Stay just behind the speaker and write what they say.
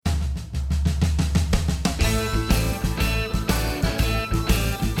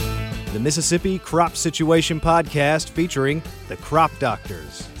Mississippi Crop Situation Podcast featuring the Crop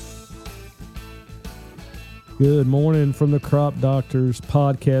Doctors. Good morning from the Crop Doctors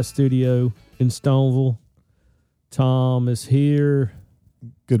podcast studio in Stoneville. Tom is here.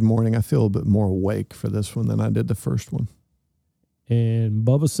 Good morning. I feel a bit more awake for this one than I did the first one. And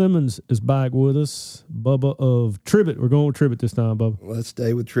Bubba Simmons is back with us. Bubba of Tribbett. We're going with Tribbett this time, Bubba. Let's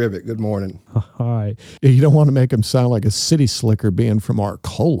stay with Tribbett. Good morning. All right. You don't want to make him sound like a city slicker being from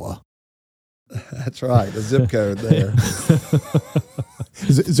Arcola. That's right. The zip code there.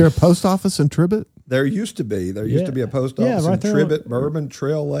 Is there a post office in Tribbett? There used to be. There used to be a post office right in there Tribbett, Bourbon,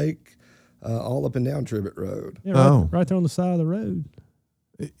 Trail Lake, all up and down Tribbett Road. Yeah, right there on the side of the road.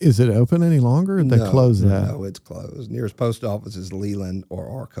 Is it open any longer? Or did they close that? No, it's closed. Nearest post office is Leland or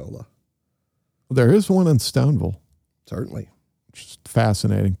Arcola. There is one in Stoneville. Certainly. Which is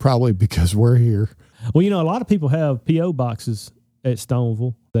fascinating, probably because we're here. Well, a lot of people have P.O. boxes at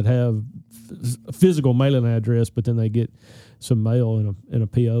Stoneville that have a physical mailing address, but then they get some mail in a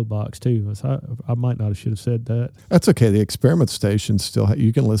P.O. box too. I might not have should have said that. That's okay. The experiment station still,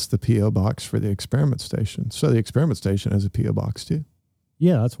 you can list the P.O. box for the experiment station. So the experiment station has a P.O. box too.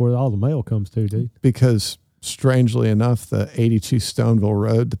 Yeah, that's where all the mail comes to, dude. Because strangely enough, the 82 Stoneville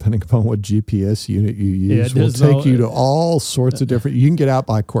Road, depending upon what GPS unit you use, will take you to all sorts of different. You can get out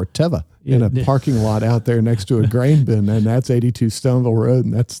by Corteva in a parking lot out there next to a grain bin, and that's 82 Stoneville Road,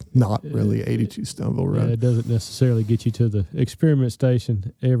 and that's not really 82 Stoneville Road. Yeah, it doesn't necessarily get you to the experiment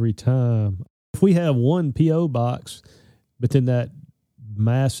station every time. If we have one P.O. box, but then that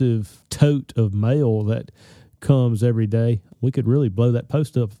massive tote of mail that comes every day, we could really blow that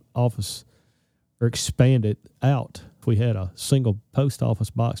post office or expand it out. If we had a single post office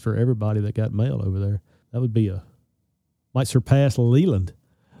box for everybody that got mail over there, that would be might surpass Leland.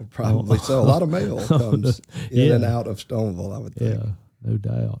 Probably so. A lot of mail comes in and out of Stoneville, I would think. Yeah, no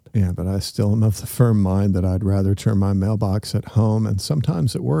doubt. Yeah, but I still am of the firm mind that I'd rather turn my mailbox at home and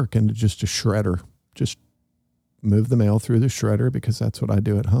sometimes at work into just a shredder. Just move the mail through the shredder because that's what I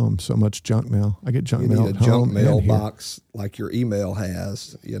do at home. So much junk mail. I get junk mail at home. You need a junk mail box like your email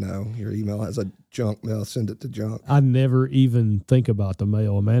has. Your email has a junk mail. Send it to junk. I never even think about the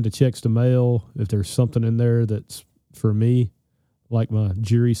mail. Amanda checks the mail. If there's something in there that's for me, like my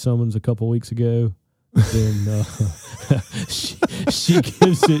jury summons a couple weeks ago, then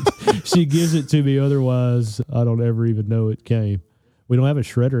she gives it to me. Otherwise, I don't ever even know it came. We don't have a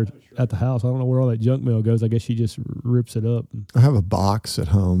shredder at the house. I don't know where all that junk mail goes. I guess she just rips it up. I have a box at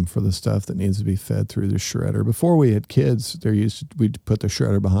home for the stuff that needs to be fed through the shredder. Before we had kids, we'd put the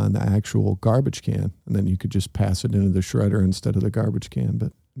shredder behind the actual garbage can, and then you could just pass it into the shredder instead of the garbage can.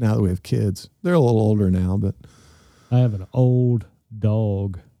 But now that we have kids, they're a little older now. But I have an old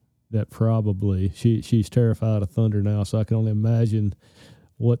dog that probably she's terrified of thunder now, so I can only imagine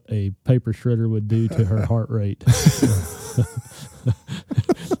what a paper shredder would do to her heart rate.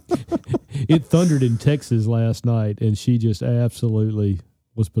 It thundered in Texas last night, and she just absolutely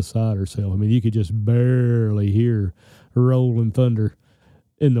was beside herself. I mean, you could just barely hear rolling thunder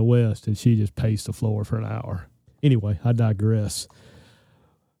in the west, and she just paced the floor for an hour. Anyway, I digress.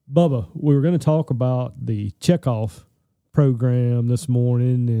 Bubba, we were going to talk about the checkoff program this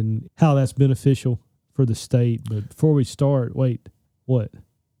morning and how that's beneficial for the state. But before we start, wait, what?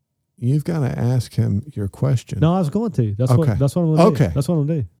 You've got to ask him your question. No, I was going to. That's what I'm going to do. That's what I'm going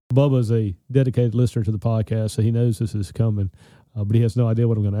to do. Bubba's a dedicated listener to the podcast, so he knows this is coming, but he has no idea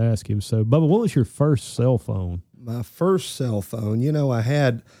what I'm going to ask him. So, Bubba, what was your first cell phone? My first cell phone, I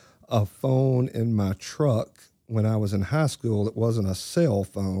had a phone in my truck when I was in high school. It wasn't a cell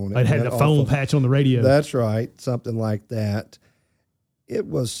phone. It had a phone patch on the radio. That's right, something like that. It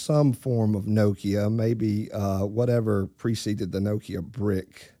was some form of Nokia, maybe whatever preceded the Nokia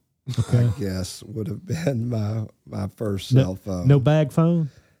brick. Okay. I guess would have been my first cell phone. No bag phone?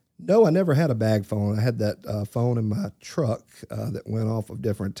 No, I never had a bag phone. I had that phone in my truck that went off of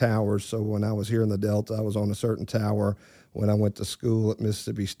different towers. So when I was here in the Delta, I was on a certain tower. When I went to school at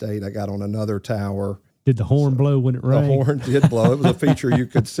Mississippi State, I got on another tower. Did the horn blow when it rang? The horn did blow. It was a feature you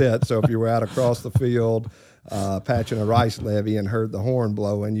could set. So if you were out across the field patching a rice levee and heard the horn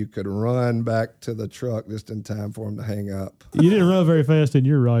blowing, you could run back to the truck just in time for him to hang up. You didn't run very fast in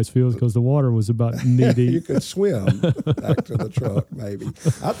your rice fields because the water was about knee deep. You could swim back to the truck, maybe.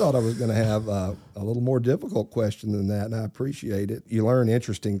 I thought I was going to have a little more difficult question than that, and I appreciate it. You learn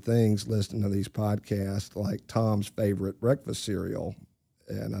interesting things listening to these podcasts, like Tom's favorite breakfast cereal.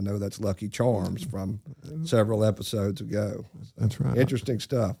 And I know that's Lucky Charms from several episodes ago. That's right. Interesting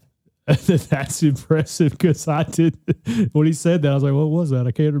stuff. That's impressive because I did. When he said that, I was like, what was that?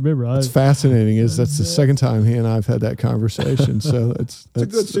 I can't remember. It's fascinating. That's the second time he and I have had that conversation. So it's a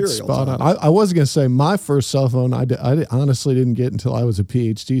good serial. Spot on. I was going to say my first cell phone, I honestly didn't get until I was a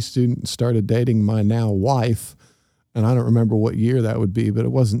PhD student and started dating my now wife. And I don't remember what year that would be, but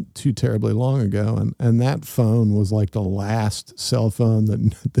it wasn't too terribly long ago. And that phone was like the last cell phone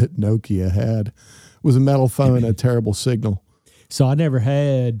that Nokia had. It was a metal phone, a terrible signal. So I never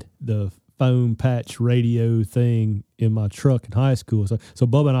had the phone patch radio thing in my truck in high school. So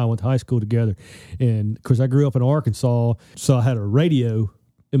Bubba and I went to high school together. And of course I grew up in Arkansas. So I had a radio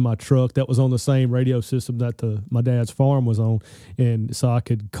in my truck that was on the same radio system that my dad's farm was on. And so I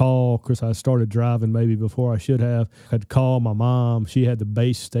could call, of course I started driving maybe before I should have. I could call my mom. She had the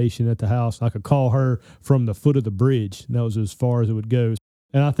base station at the house. I could call her from the foot of the bridge. And that was as far as it would go.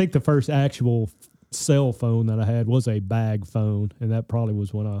 And I think the first actual cell phone that I had was a bag phone. And that probably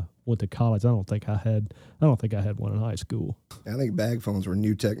was when I went to college. I don't think I had one in high school. I think bag phones were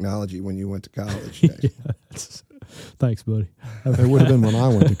new technology when you went to college. Thanks, buddy. It would have been when I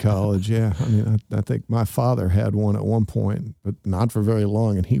went to college, yeah. I mean, I think my father had one at one point, but not for very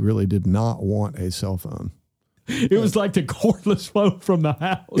long, and he really did not want a cell phone. It was like the cordless phone from the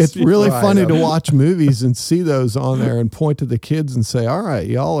house. It's really funny to watch movies and see those on there and point to the kids and say, all right,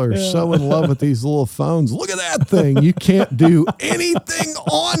 y'all are so in love with these little phones. Look at that thing. You can't do anything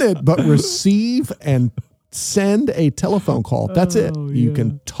on it but receive and send a telephone call. That's it. You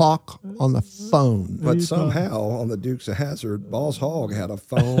can talk on the phone. But somehow on the Dukes of Hazzard, Boss Hogg had a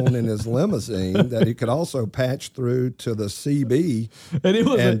phone in his limousine that he could also patch through to the CB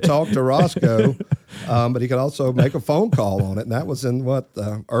and talk to Roscoe. But he could also make a phone call on it. And that was in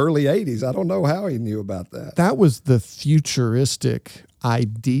the early 80s. I don't know how he knew about that. That was the futuristic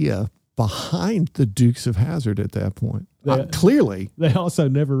idea behind the Dukes of Hazzard at that point. Clearly. They also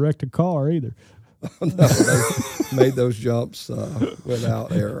never wrecked a car either. No, they made those jumps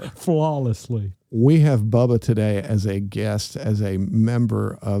without error. Flawlessly. We have Bubba today as a guest, as a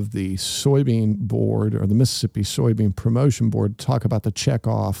member of the soybean board or the Mississippi Soybean Promotion Board, to talk about the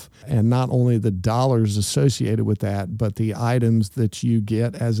checkoff and not only the dollars associated with that, but the items that you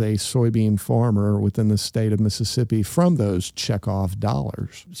get as a soybean farmer within the state of Mississippi from those checkoff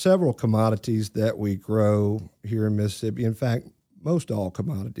dollars. Several commodities that we grow here in Mississippi, in fact, most all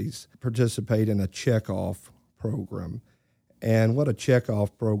commodities participate in a checkoff program. And what a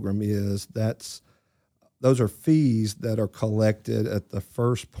checkoff program is, those are fees that are collected at the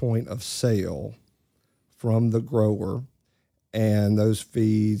first point of sale from the grower. And those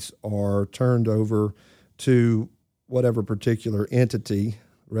fees are turned over to whatever particular entity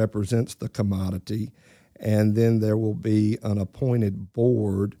represents the commodity. And then there will be an appointed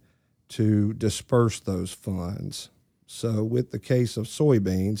board to disperse those funds. So with the case of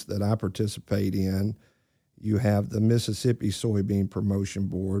soybeans that I participate in, you have the Mississippi Soybean Promotion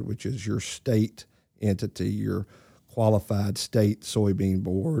Board, which is your state entity, your qualified state soybean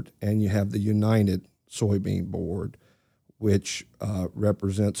board, and you have the United Soybean Board, which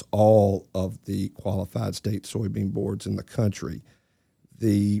represents all of the qualified state soybean boards in the country.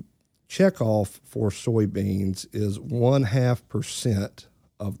 The checkoff for soybeans is 0.5%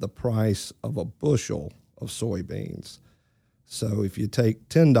 of the price of a bushel of soybeans. So if you take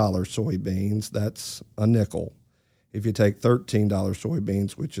 $10 soybeans, that's a nickel. If you take $13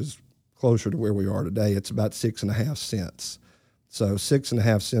 soybeans, which is closer to where we are today, it's about 6.5 cents. So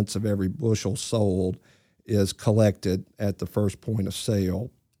 6.5 cents of every bushel sold is collected at the first point of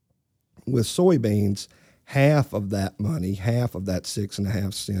sale. With soybeans, half of that money, half of that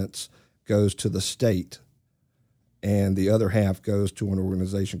 6.5 cents goes to the state, and the other half goes to an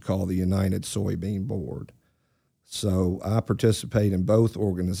organization called the United Soybean Board. So I participate in both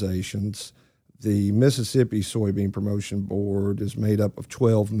organizations. The Mississippi Soybean Promotion Board is made up of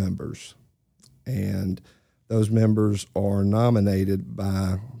 12 members, and those members are nominated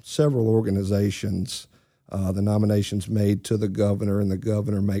by several organizations. The nomination's made to the governor, and the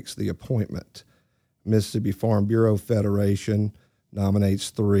governor makes the appointment. Mississippi Farm Bureau Federation nominates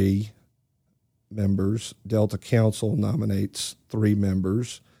 3 members. Delta Council nominates 3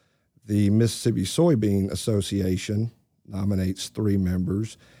 members. The Mississippi Soybean Association nominates 3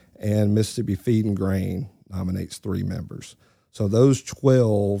 members, and Mississippi Feed and Grain nominates 3 members. So those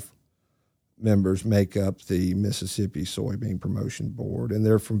 12 members make up the Mississippi Soybean Promotion Board, and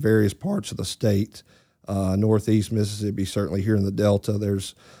they're from various parts of the state. Northeast Mississippi, certainly here in the Delta,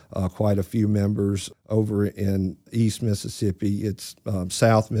 there's quite a few members. Over in East Mississippi, it's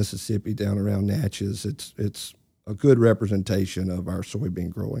South Mississippi down around Natchez. It's a good representation of our soybean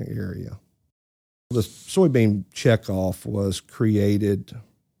growing area. The soybean checkoff was created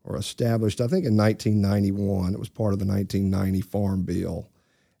or established, I think in 1991. It was part of the 1990 Farm Bill,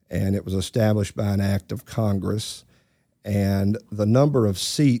 and it was established by an act of Congress. And the number of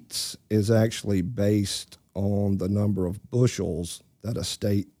seats is actually based on the number of bushels that a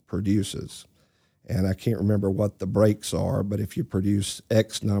state produces. And I can't remember what the breaks are, but if you produce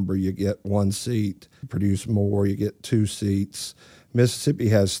X number, you get 1 seat. If you produce more, you get 2 seats. Mississippi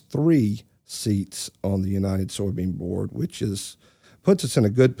has 3 seats on the United Soybean Board, which puts us in a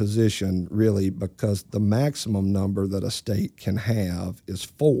good position, really, because the maximum number that a state can have is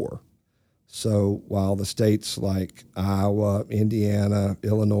 4. So while the states like Iowa, Indiana,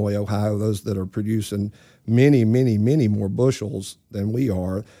 Illinois, Ohio, those that are producing many, many, many more bushels than we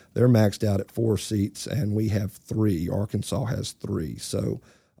are, they're maxed out at 4 seats, and we have 3. Arkansas has 3. So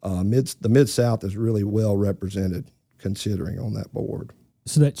the Mid-South is really well represented, considering, on that board.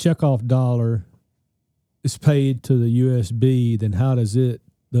 So that checkoff dollar is paid to the USB, then how does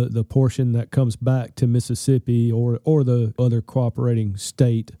the portion that comes back to Mississippi or the other cooperating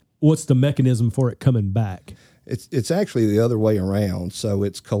state, what's the mechanism for it coming back? It's actually the other way around. So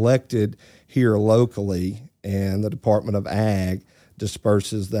it's collected here locally, and the Department of Ag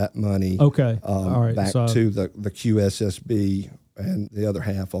disperses that money All right. back to the QSSB, and the other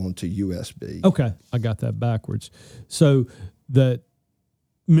half onto USB. Okay, I got that backwards. So the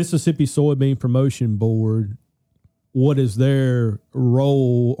Mississippi Soybean Promotion Board, what is their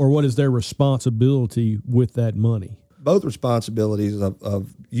role or what is their responsibility with that money? Both responsibilities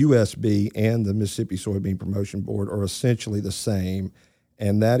of USB and the Mississippi Soybean Promotion Board are essentially the same,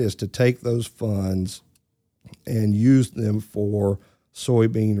 and that is to take those funds and use them for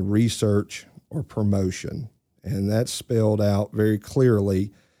soybean research or promotion. And that's spelled out very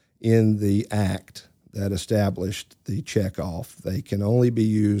clearly in the act that established the checkoff. They can only be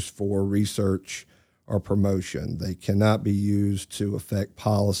used for research or promotion. They cannot be used to affect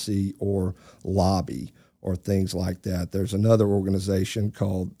policy or lobby or things like that. There's another organization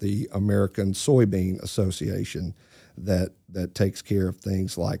called the American Soybean Association that takes care of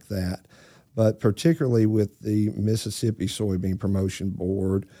things like that. But particularly with the Mississippi Soybean Promotion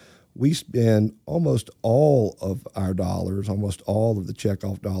Board, we spend almost all of our dollars, almost all of the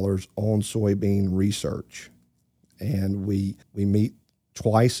checkoff dollars, on soybean research. And we meet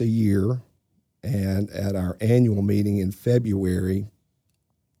twice a year, and at our annual meeting in February,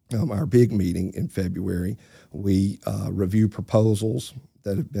 our big meeting in February, we review proposals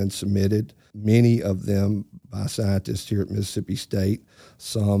that have been submitted, many of them by scientists here at Mississippi State,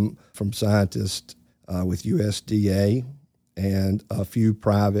 some from scientists with USDA, and a few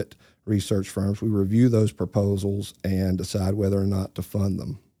private research firms. We review those proposals and decide whether or not to fund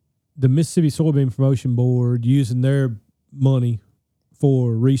them. The Mississippi Soybean Promotion Board, using their money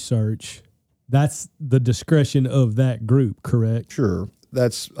for research, that's the discretion of that group, correct? Sure.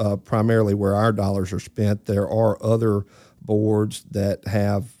 That's primarily where our dollars are spent. There are other boards that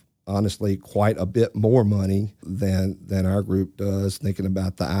have, honestly, quite a bit more money than our group does. Thinking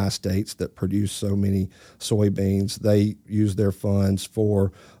about the I-states that produce so many soybeans, they use their funds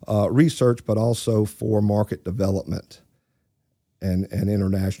for research, but also for market development and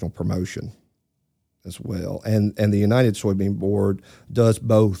international promotion as well. And the United Soybean Board does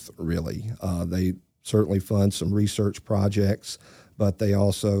both, really. They certainly fund some research projects, but they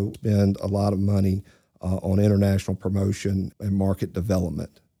also spend a lot of money on international promotion and market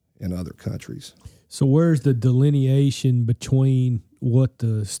development in other countries. So where's the delineation between what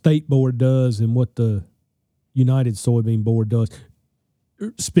the state board does and what the United Soybean Board does,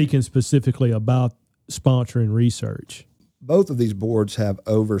 speaking specifically about sponsoring research? Both of these boards have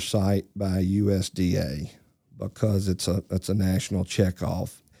oversight by USDA because it's a national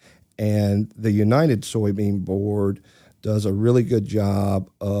checkoff. And the United Soybean Board does a really good job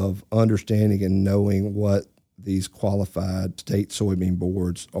of understanding and knowing what these qualified state soybean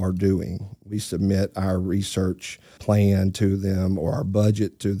boards are doing. We submit our research plan to them or our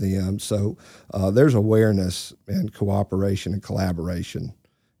budget to them. So there's awareness and cooperation and collaboration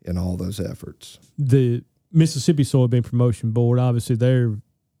in all those efforts. The Mississippi Soybean Promotion Board, obviously they're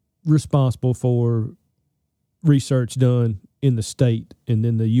responsible for research done in the state, and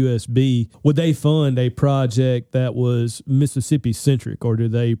then the USB, would they fund a project that was Mississippi-centric, or do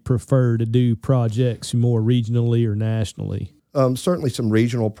they prefer to do projects more regionally or nationally? Certainly some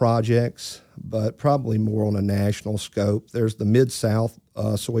regional projects, but probably more on a national scope. There's the Mid-South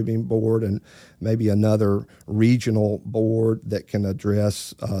Soybean Board and maybe another regional board that can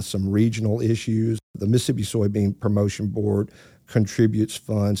address some regional issues. The Mississippi Soybean Promotion Board contributes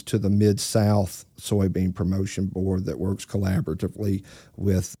funds to the Mid-South Soybean Promotion Board that works collaboratively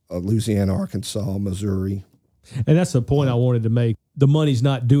with Louisiana, Arkansas, Missouri. And that's the point I wanted to make. the money's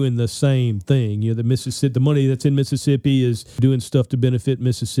not doing the same thing. You know, the money that's in Mississippi is doing stuff to benefit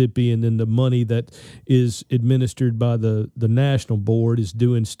Mississippi, and then the money that is administered by the national board is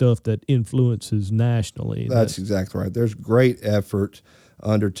doing stuff that influences nationally. That's exactly right. There's great effort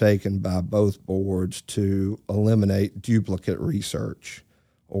undertaken by both boards to eliminate duplicate research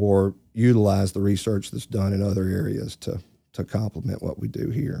or utilize the research that's done in other areas to complement what we do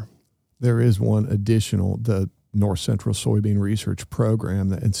here. There is one additional, the North Central Soybean Research Program,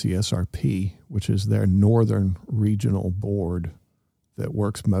 the NCSRP, which is their northern regional board that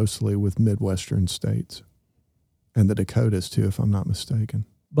works mostly with Midwestern states and the Dakotas too, if I'm not mistaken.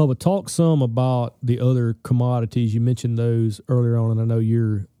 Bubba, talk some about the other commodities. You mentioned those earlier on, and I know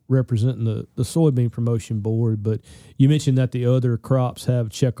you're representing the Soybean Promotion Board, but you mentioned that the other crops have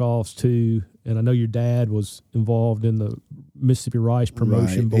checkoffs too, and I know your dad was involved in the Mississippi Rice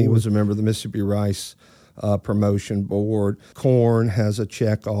Promotion Board. He was a member of the Mississippi Rice Promotion Board. Corn has a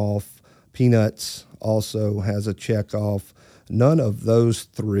checkoff. Peanuts also has a checkoff. None of those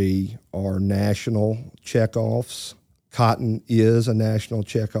three are national checkoffs. Cotton is a national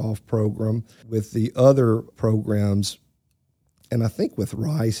checkoff program. With the other programs, and I think with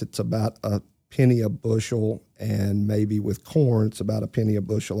rice, it's about a penny a bushel, and maybe with corn, it's about a penny a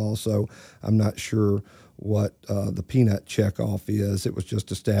bushel also. I'm not sure what the peanut checkoff is. It was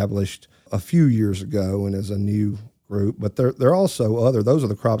just established a few years ago and is a new group. But there are also those are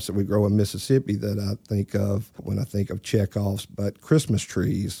the crops that we grow in Mississippi that I think of when I think of checkoffs. But Christmas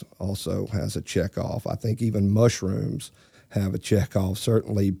trees also has a checkoff. I think even mushrooms have a checkoff.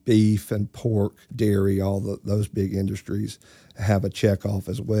 Certainly beef and pork, dairy, those big industries have a checkoff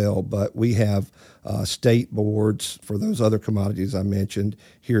as well. But we have state boards for those other commodities I mentioned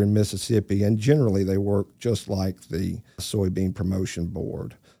here in Mississippi, and generally they work just like the Soybean Promotion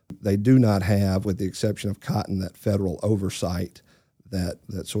Board. They do not have, with the exception of cotton, that federal oversight that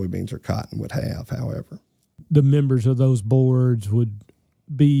soybeans or cotton would have, however. The members of those boards would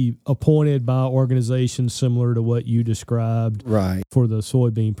be appointed by organizations similar to what you described for the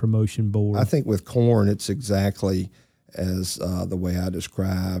Soybean Promotion Board. I think with corn, it's exactly as the way I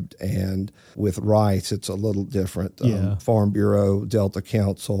described, and with rice, it's a little different. Farm Bureau, Delta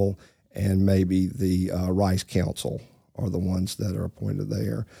Council, and maybe the Rice Council are the ones that are appointed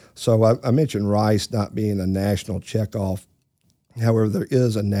there. So I mentioned rice not being a national checkoff. However, there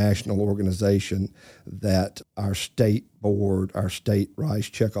is a national organization that our state board, our state rice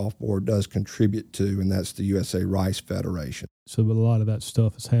checkoff board, does contribute to, and that's the USA Rice Federation. So a lot of that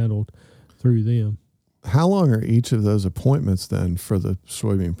stuff is handled through them. How long are each of those appointments then for the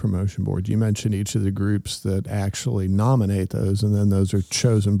Soybean Promotion Board? You mentioned each of the groups that actually nominate those, and then those are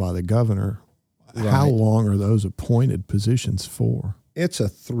chosen by the governor. Right. How long are those appointed positions for? It's a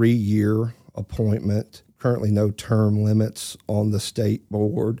 3-year appointment. Currently no term limits on the state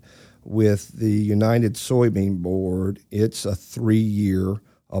board. With the United Soybean Board, it's a 3-year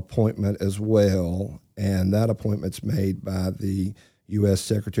appointment as well, and that appointment's made by the U.S.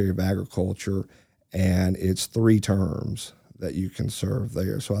 Secretary of Agriculture, and it's 3 terms that you can serve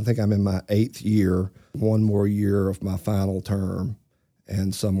there. So I think I'm in my 8th year, 1 more year of my final term,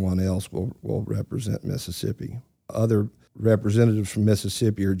 and someone else will represent Mississippi. Other representatives from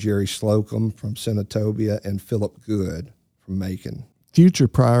Mississippi are Jerry Slocum from Senatobia and Philip Good from Macon. Future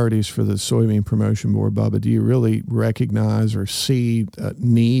priorities for the Soybean Promotion Board, Bubba, do you really recognize or see a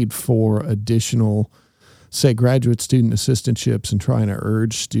need for additional, say, graduate student assistantships and trying to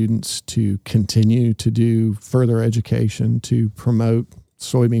urge students to continue to do further education to promote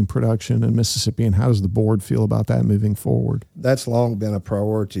soybean production in Mississippi, and how does the board feel about that moving forward? That's long been a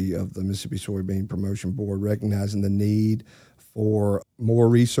priority of the Mississippi Soybean Promotion Board, recognizing the need for more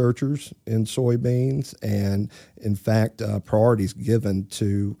researchers in soybeans, and in fact, priorities given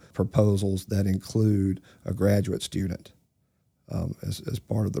to proposals that include a graduate student as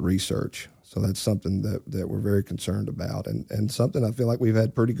part of the research. So that's something that we're very concerned about, and something I feel like we've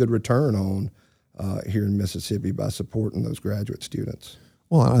had pretty good return on here in Mississippi by supporting those graduate students.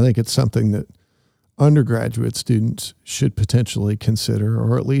 Well, I think it's something that undergraduate students should potentially consider,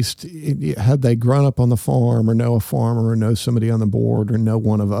 or at least had they grown up on the farm or know a farmer or know somebody on the board or know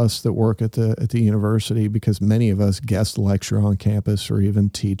one of us that work at the university, because many of us guest lecture on campus or even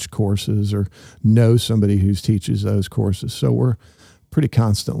teach courses or know somebody who teaches those courses. So we're pretty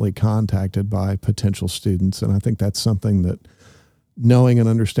constantly contacted by potential students, and I think that's something that, knowing and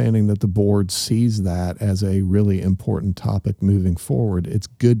understanding that the board sees that as a really important topic moving forward, it's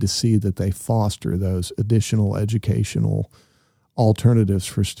good to see that they foster those additional educational alternatives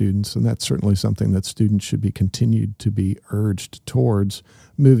for students. And that's certainly something that students should be continued to be urged towards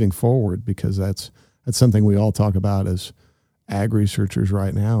moving forward, because that's something we all talk about as ag researchers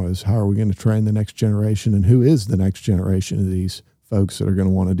right now is how are we going to train the next generation, and who is the next generation of these folks that are going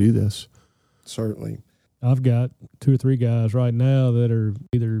to want to do this? Certainly. I've got 2 or 3 guys right now that are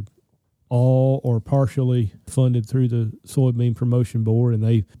either all or partially funded through the Soybean Promotion Board, and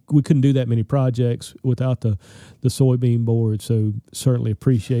we couldn't do that many projects without the Soybean Board, so certainly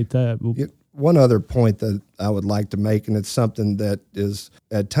appreciate that. One other point that I would like to make, and it's something that is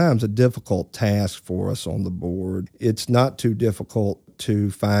at times a difficult task for us on the board. It's not too difficult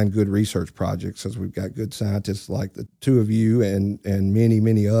to find good research projects, as we've got good scientists like the two of you and many,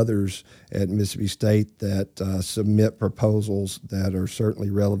 many others at Mississippi State that submit proposals that are certainly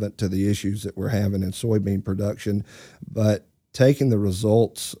relevant to the issues that we're having in soybean production. But taking the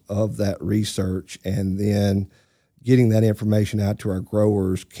results of that research and then getting that information out to our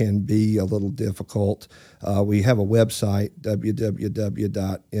growers can be a little difficult. We have a website,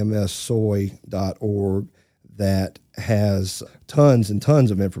 www.mssoy.org, that has tons and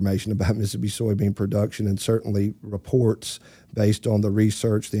tons of information about Mississippi soybean production, and certainly reports based on the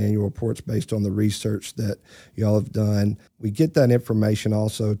research, the annual reports based on the research that y'all have done. We get that information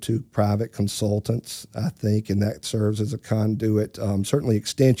also to private consultants, I think, and that serves as a conduit. Certainly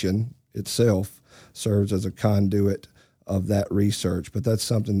Extension itself serves as a conduit of that research, but that's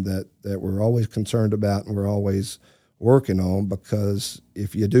something that we're always concerned about and we're always working on, because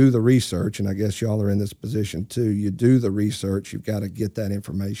if you do the research, and I guess y'all are in this position too, you do the research, you've got to get that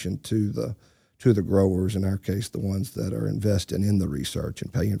information to the growers, in our case, the ones that are investing in the research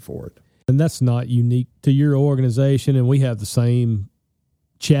and paying for it. And that's not unique to your organization, and we have the same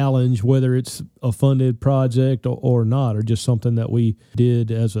challenge, whether it's a funded project or not, or just something that we did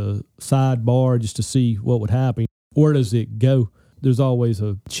as a sidebar just to see what would happen. Where does it go? There's always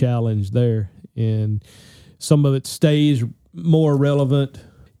a challenge there, and some of it stays more relevant.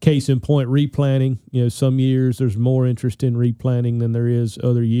 Case in point, replanting. Some years there's more interest in replanting than there is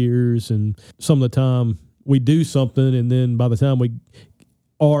other years, and some of the time we do something, and then by the time we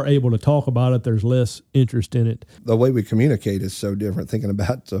are able to talk about it, there's less interest in it. The way we communicate is so different. Thinking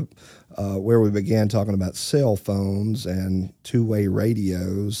about where we began talking about cell phones and two-way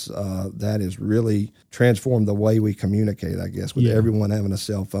radios, that has really transformed the way we communicate, I guess, with everyone having a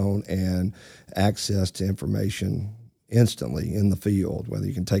cell phone and access to information instantly in the field, whether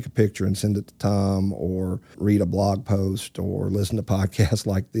you can take a picture and send it to Tom or read a blog post or listen to podcasts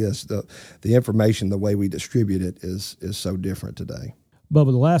like this. The information, the way we distribute it is so different today.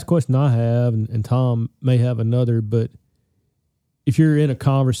 Bubba, the last question I have, and Tom may have another, but if you're in a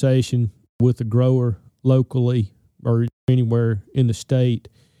conversation with a grower locally or anywhere in the state,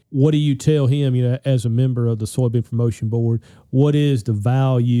 what do you tell him, as a member of the Soybean Promotion Board, what is the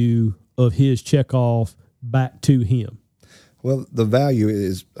value of his checkoff back to him? Well, the value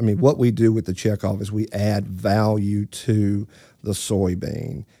is, what we do with the checkoff is we add value to the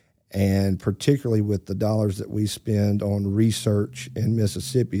soybean. And particularly with the dollars that we spend on research in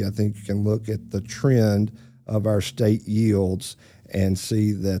Mississippi, I think you can look at the trend of our state yields and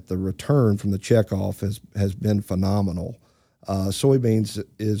see that the return from the checkoff has been phenomenal. Soybeans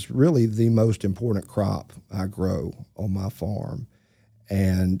is really the most important crop I grow on my farm.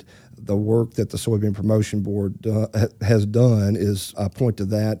 And the work that the Soybean Promotion Board has done is, I point to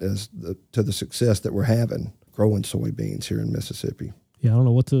that as to the success that we're having growing soybeans here in Mississippi. Yeah, I don't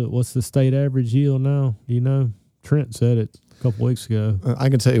know what's the state average yield now. Do you know? Trent said it a couple weeks ago. I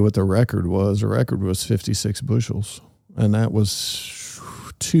can tell you what the record was. The record was 56 bushels, and that was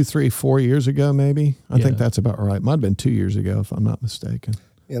 2, 3, 4 years ago, maybe. I think that's about right. Might have been 2 years ago, if I'm not mistaken.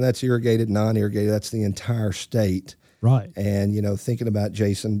 And that's irrigated, non-irrigated. That's the entire state. Right. And, thinking about,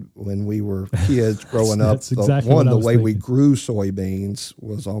 Jason, when we were kids growing up, exactly the way thinking. we grew soybeans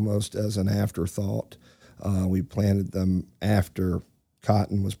was almost as an afterthought. We planted them after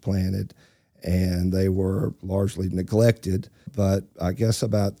cotton was planted, and they were largely neglected. But I guess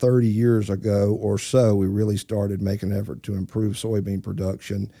about 30 years ago or so, we really started making an effort to improve soybean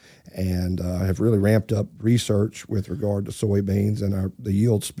production, and have really ramped up research with regard to soybeans, and the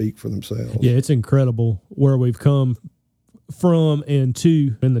yields speak for themselves. Yeah, it's incredible where we've come from and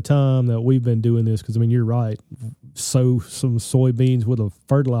to in the time that we've been doing this, because, you're right. Sow some soybeans with a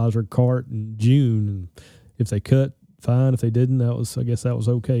fertilizer cart in June, and if they cut, fine. If they didn't, I guess that was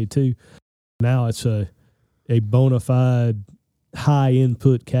okay too. Now it's a bona fide high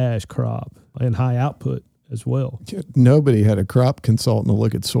input cash crop and high output as well. Nobody had a crop consultant to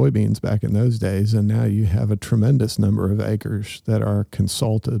look at soybeans back in those days, and now you have a tremendous number of acres that are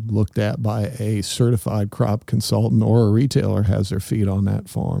consulted, looked at by a certified crop consultant, or a retailer has their feet on that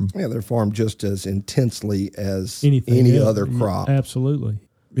farm. Yeah, they're farmed just as intensely as any other crop. Absolutely.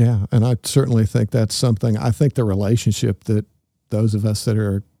 Yeah, and I certainly think that's something. I think the relationship that those of us that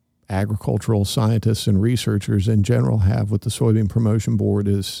are agricultural scientists and researchers in general have with the Soybean Promotion Board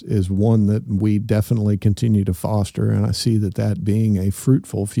is one that we definitely continue to foster. And I see that being a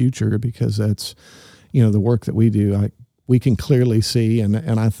fruitful future, because that's, the work that we do, we can clearly see, and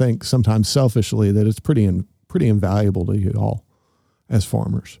I think sometimes selfishly that it's pretty invaluable to you all as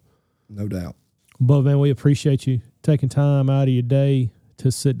farmers. No doubt. Bubba, man, we appreciate you taking time out of your day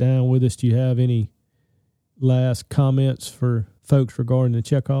to sit down with us. Do you have any last comments for folks regarding the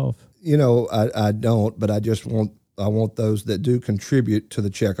checkoff? I don't, but I want those that do contribute to the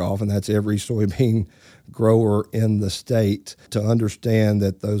checkoff, and that's every soybean grower in the state, to understand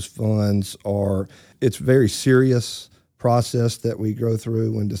that those funds it's a very serious process that we go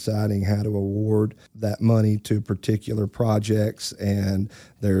through when deciding how to award that money to particular projects. And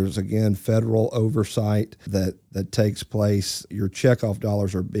there's, again, federal oversight that takes place. Your checkoff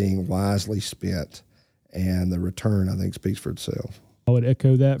dollars are being wisely spent, and the return, I think, speaks for itself. I would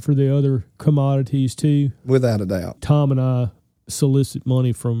echo that for the other commodities too. Without a doubt. Tom and I solicit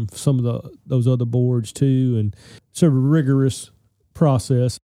money from some of those other boards too, and it's a rigorous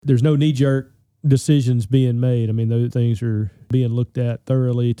process. There's no knee-jerk decisions being made. I mean, those things are being looked at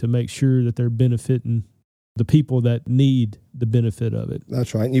thoroughly to make sure that they're benefiting the people that need the benefit of it.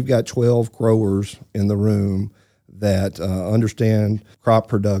 That's right. And you've got 12 growers in the room that understand crop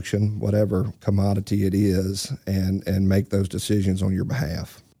production, whatever commodity it is, and make those decisions on your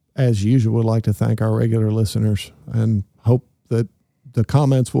behalf. As usual, we'd like to thank our regular listeners and hope that the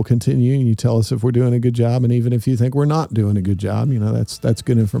comments will continue, and you tell us if we're doing a good job. And even if you think we're not doing a good job, that's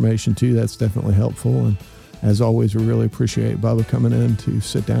good information too. That's definitely helpful. And as always, we really appreciate Bubba coming in to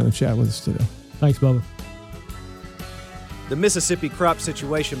sit down and chat with us today. Thanks, Bubba. The Mississippi Crop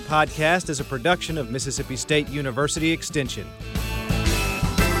Situation Podcast is a production of Mississippi State University Extension.